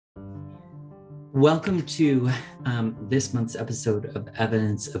Welcome to this month's episode of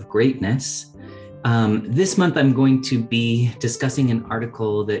Evidence of Greatness. This month, I'm going to be discussing an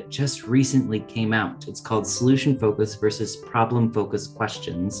article that just recently came out. It's called Solution Focus versus Problem Focus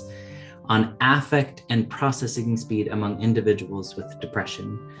Questions on Affect and Processing Speed Among Individuals with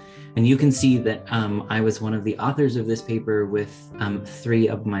Depression. And you can see that I was one of the authors of this paper with three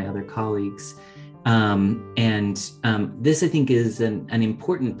of my other colleagues. This, I think, is an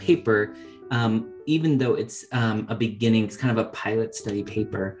important paper. Even though it's a beginning, it's kind of a pilot study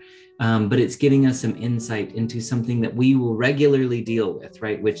paper, but it's giving us some insight into something that we will regularly deal with,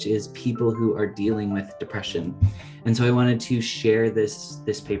 right? Which is people who are dealing with depression. And so I wanted to share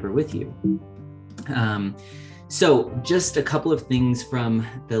this paper with you. So just a couple of things from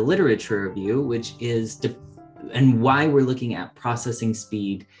the literature review, which is, and why we're looking at processing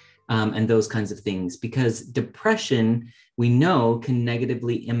speed and those kinds of things, because depression, we know, can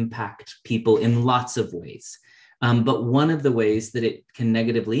negatively impact people in lots of ways. But one of the ways that it can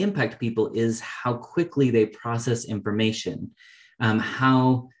negatively impact people is how quickly they process information,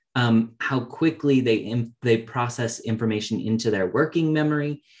 how quickly they process information into their working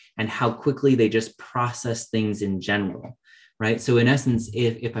memory, and how quickly they just process things in general, right? So in essence,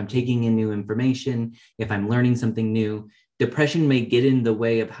 if I'm taking in new information, if I'm learning something new, depression may get in the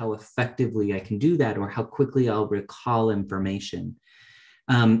way of how effectively I can do that or how quickly I'll recall information.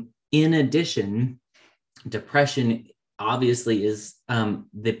 In addition, depression obviously is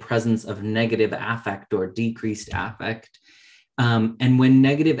the presence of negative affect or decreased affect. And when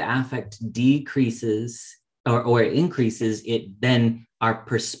negative affect decreases or increases, then our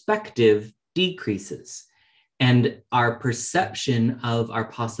perspective decreases. And our perception of our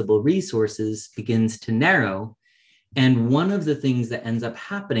possible resources begins to narrow. And one of the things that ends up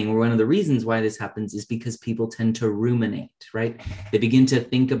happening, or one of the reasons why this happens, is because people tend to ruminate, right? They begin to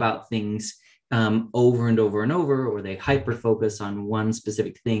think about things over and over and over, or they hyper-focus on one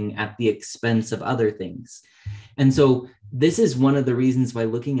specific thing at the expense of other things. And so this is one of the reasons why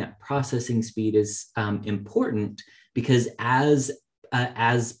looking at processing speed is important, because as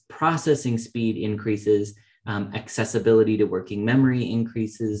processing speed increases, accessibility to working memory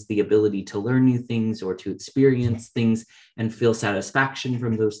increases, the ability to learn new things or to experience things and feel satisfaction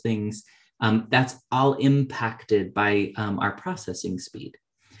from those things. That's all impacted by our processing speed.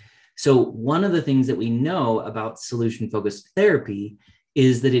 So one of the things that we know about solution-focused therapy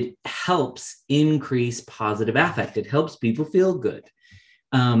is that it helps increase positive affect. It helps people feel good.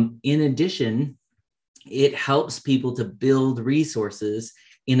 In addition, it helps people to build resources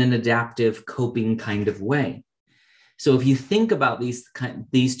in an adaptive coping kind of way. So if you think about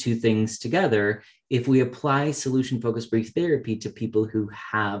these two things together, if we apply solution-focused brief therapy to people who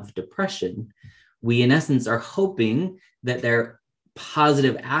have depression, we in essence are hoping that their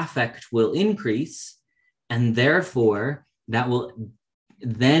positive affect will increase, and therefore that will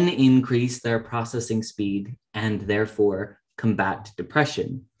then increase their processing speed and therefore combat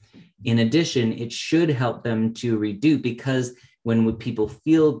depression. In addition, it should help them to reduce, because when people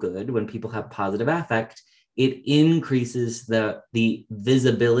feel good, when people have positive affect, it increases the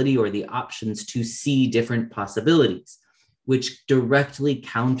visibility or the options to see different possibilities, which directly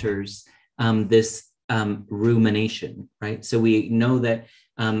counters this rumination, right? So we know that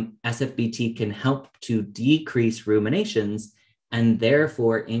SFBT can help to decrease ruminations and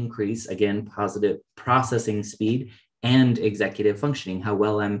therefore increase, again, positive processing speed and executive functioning, how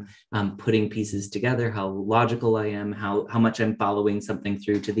well I'm putting pieces together, how logical I am, how much I'm following something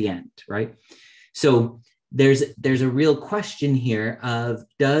through to the end, right? So there's a real question here of,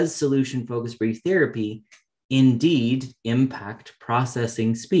 does solution-focused brief therapy indeed impact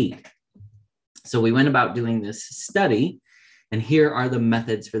processing speed? So we went about doing this study, and here are the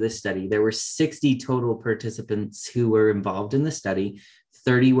methods for this study. There were 60 total participants who were involved in the study.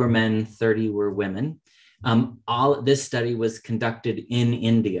 30 were men, 30 were women. This study was conducted in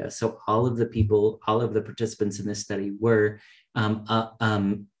India. So all of the participants in this study were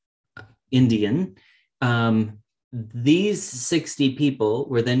Indian. These 60 people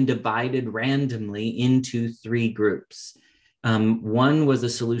were then divided randomly into three groups. One was a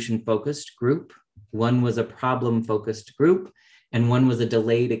solution-focused group, one was a problem-focused group, and one was a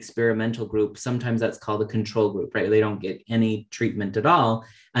delayed experimental group. Sometimes that's called a control group, right? They don't get any treatment at all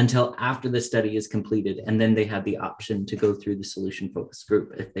until after the study is completed. And then they have the option to go through the solution-focused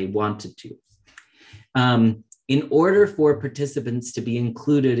group if they wanted to. In order for participants to be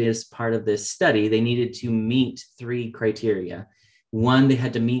included as part of this study, they needed to meet three criteria. One, they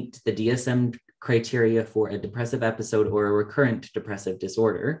had to meet the DSM criteria for a depressive episode or a recurrent depressive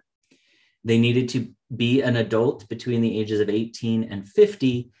disorder. They needed to be an adult between the ages of 18 and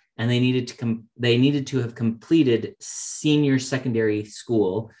 50, and they needed to have completed senior secondary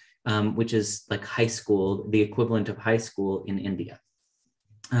school, which is like high school, the equivalent of high school in India.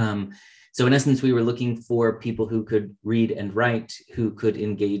 So in essence, we were looking for people who could read and write, who could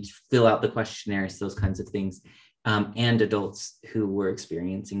engage, fill out the questionnaires, those kinds of things, and adults who were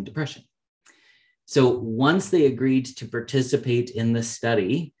experiencing depression. So once they agreed to participate in the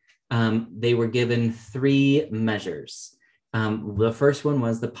study, they were given 3 measures. The first one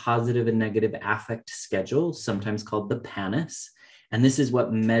was the positive and negative affect schedule, sometimes called the PANAS. And this is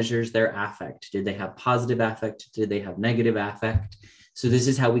what measures their affect. Did they have positive affect? Did they have negative affect? So this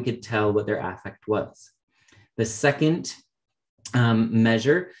is how we could tell what their affect was. The second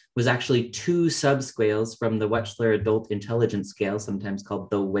measure was actually 2 subscales from the Wechsler Adult Intelligence Scale, sometimes called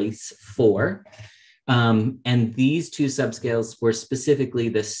the WAIS-4. And these 2 subscales were specifically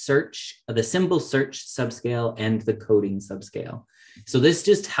the symbol search subscale and the coding subscale. So this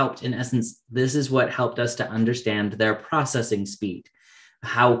just helped, in essence, this is what helped us to understand their processing speed.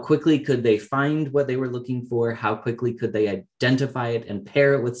 How quickly could they find what they were looking for? How quickly could they identify it and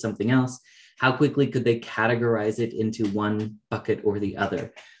pair it with something else? How quickly could they categorize it into one bucket or the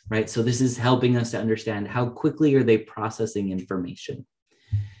other, right? So this is helping us to understand how quickly are they processing information.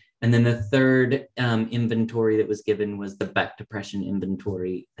 And then the third inventory that was given was the Beck Depression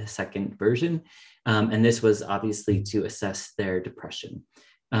Inventory, the second version. And this was obviously to assess their depression.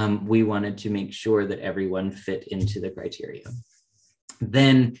 We wanted to make sure that everyone fit into the criteria.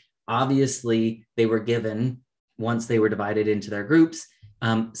 Then obviously they were given, once they were divided into their groups,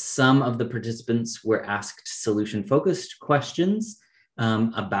 some of the participants were asked solution-focused questions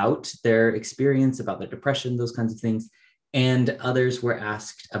about their experience, about their depression, those kinds of things. And others were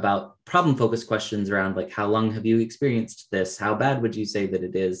asked about problem-focused questions around, like, how long have you experienced this? How bad would you say that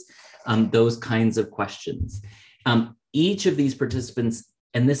it is? Those kinds of questions. Each of these participants,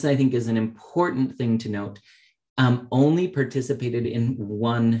 and this I think is an important thing to note, only participated in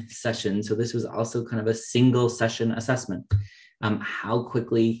one session. So this was also kind of a single session assessment. How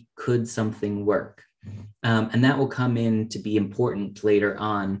quickly could something work? And that will come in to be important later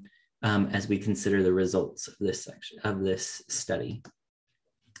on as we consider the results of this section of this study.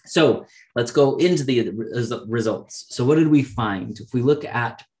 So let's go into the results. So what did we find? If we look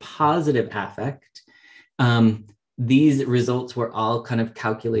at positive affect, these results were all kind of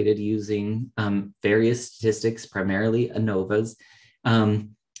calculated using various statistics, primarily ANOVAs.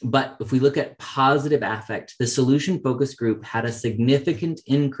 But if we look at positive affect, the solution focus group had a significant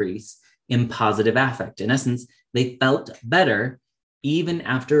increase in positive affect. In essence, they felt better even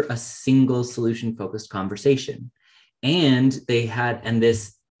after a single solution focused conversation. And they had, and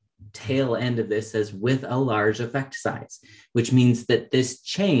this tail end of this says with a large effect size, which means that this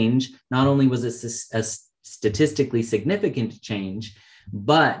change not only was a statistically significant change,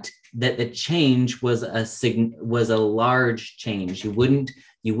 but that the change was a large change. You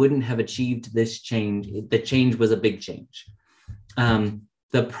wouldn't have achieved this change. The change was a big change.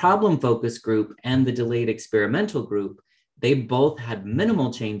 The problem focus group and the delayed experimental group, they both had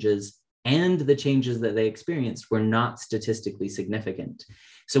minimal changes, and the changes that they experienced were not statistically significant.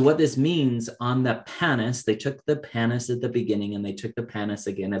 So what this means on the PANAS, they took the PANAS at the beginning and they took the PANAS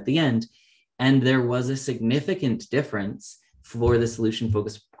again at the end, and there was a significant difference for the solution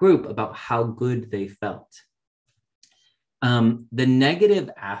focus group about how good they felt. The negative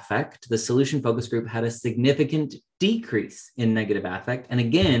affect, the solution focus group had a significant decrease in negative affect. And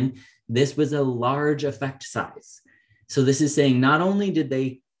again, this was a large effect size. So this is saying not only did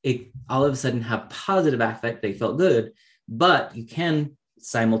they all of a sudden have positive affect, they felt good, but you can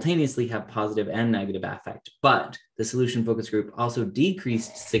simultaneously have positive and negative affect. But the solution focus group also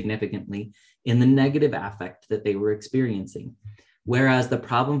decreased significantly in the negative affect that they were experiencing. Whereas the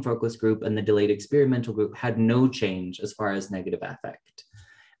problem focus group and the delayed experimental group had no change as far as negative affect.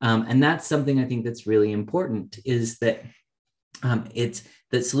 And that's something I think that's really important, is that it's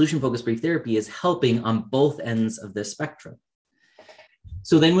that solution focused brief therapy is helping on both ends of the spectrum.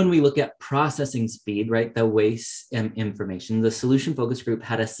 So then when we look at processing speed, right, the WAIS information, the solution focus group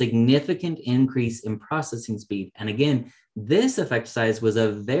had a significant increase in processing speed. And again, this effect size was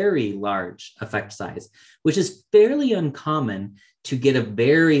a very large effect size, which is fairly uncommon to get a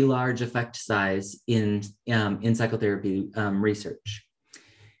very large effect size in psychotherapy research.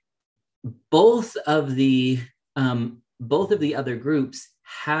 Both of the other groups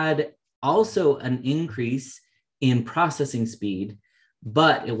had also an increase in processing speed,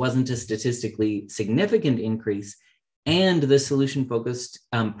 but it wasn't a statistically significant increase. And the solution-focused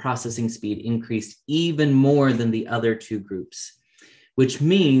processing speed increased even more than the other two groups, which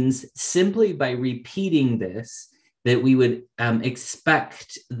means simply by repeating this, that we would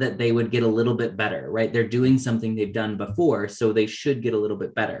expect that they would get a little bit better, right? They're doing something they've done before, so they should get a little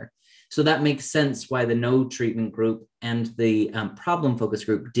bit better. So that makes sense why the no treatment group and the problem focus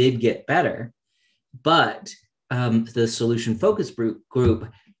group did get better, but the solution focus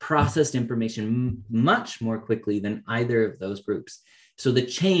group processed information much more quickly than either of those groups. So the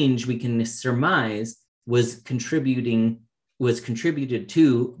change we can surmise was contributed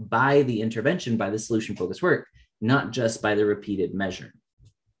to by the intervention, by the solution focused work, not just by the repeated measure.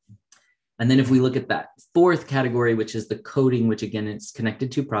 And then if we look at that fourth category, which is the coding, which again, it's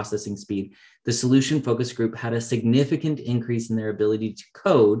connected to processing speed, the solution focus group had a significant increase in their ability to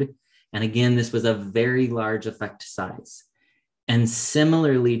code. And again, this was a very large effect size. And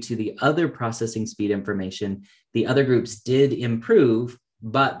similarly to the other processing speed information, the other groups did improve,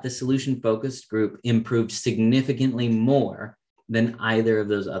 but the solution focused group improved significantly more than either of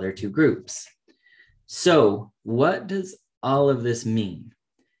those other two groups. So what does all of this mean?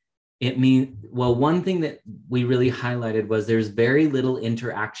 It means, well, one thing that we really highlighted was there's very little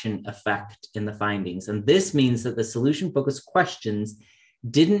interaction effect in the findings. And this means that the solution focused questions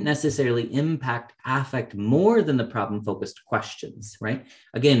didn't necessarily impact affect more than the problem focused questions, right?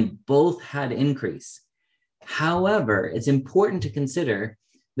 Again, both had increase. However, it's important to consider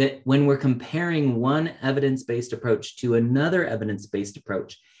that when we're comparing one evidence-based approach to another evidence-based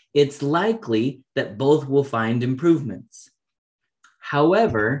approach, it's likely that both will find improvements.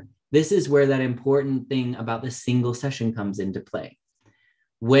 However, this is where that important thing about the single session comes into play.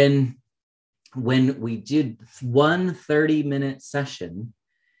 When we did one 30-minute session,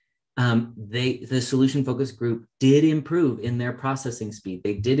 the solution focus group did improve in their processing speed.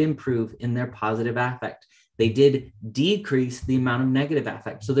 They did improve in their positive affect. They did decrease the amount of negative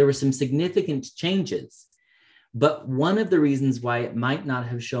affect. So there were some significant changes. But one of the reasons why it might not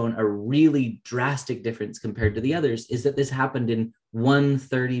have shown a really drastic difference compared to the others is that this happened in one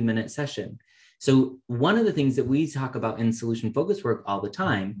 30-minute session. So one of the things that we talk about in solution focus work all the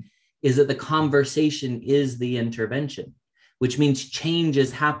time is that the conversation is the intervention, which means change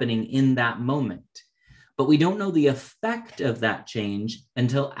is happening in that moment. But we don't know the effect of that change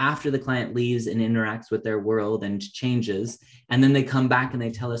until after the client leaves and interacts with their world and changes. And then they come back and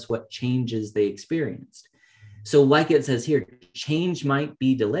they tell us what changes they experienced. So like it says here, change might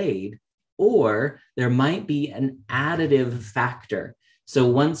be delayed, or there might be an additive factor. So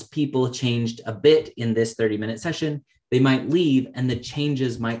once people changed a bit in this 30-minute session, they might leave and the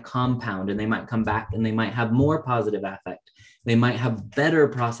changes might compound and they might come back and they might have more positive affect. They might have better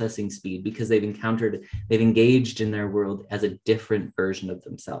processing speed because they've engaged in their world as a different version of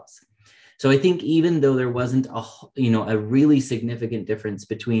themselves. So I think even though there wasn't a really significant difference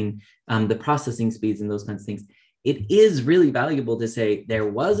between the processing speeds and those kinds of things, it is really valuable to say there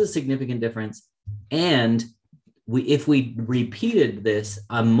was a significant difference. And if we repeated this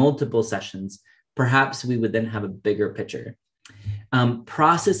on multiple sessions, perhaps we would then have a bigger picture.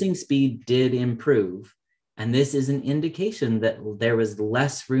 Processing speed did improve. And this is an indication that there was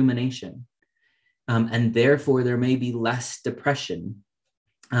less rumination. And therefore, there may be less depression.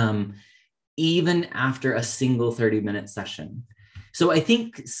 Even after a single 30-minute session. So I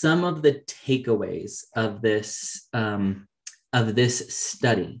think some of the takeaways of this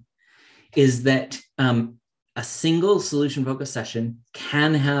study is that a single solution focused session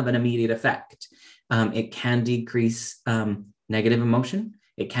can have an immediate effect. It can decrease negative emotion.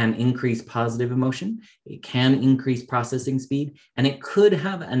 It can increase positive emotion. It can increase processing speed, and it could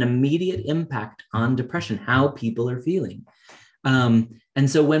have an immediate impact on depression, how people are feeling. And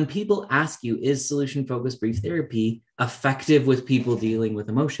so when people ask you, is solution-focused brief therapy effective with people dealing with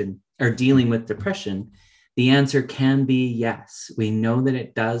emotion or dealing with depression? The answer can be yes. We know that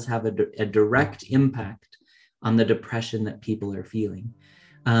it does have a direct impact on the depression that people are feeling.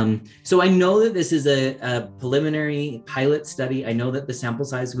 So I know that this is a preliminary pilot study. I know that the sample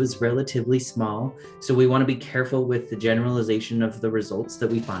size was relatively small, so we want to be careful with the generalization of the results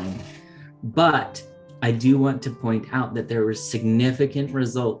that we find. But I do want to point out that there were significant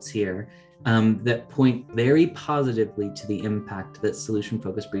results here that point very positively to the impact that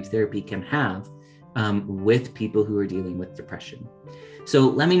solution-focused brief therapy can have with people who are dealing with depression. So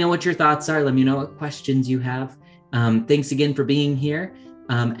let me know what your thoughts are. Let me know what questions you have. Thanks again for being here.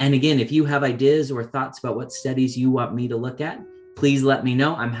 And again, if you have ideas or thoughts about what studies you want me to look at, please let me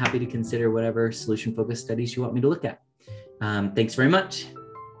know. I'm happy to consider whatever solution-focused studies you want me to look at. Thanks very much.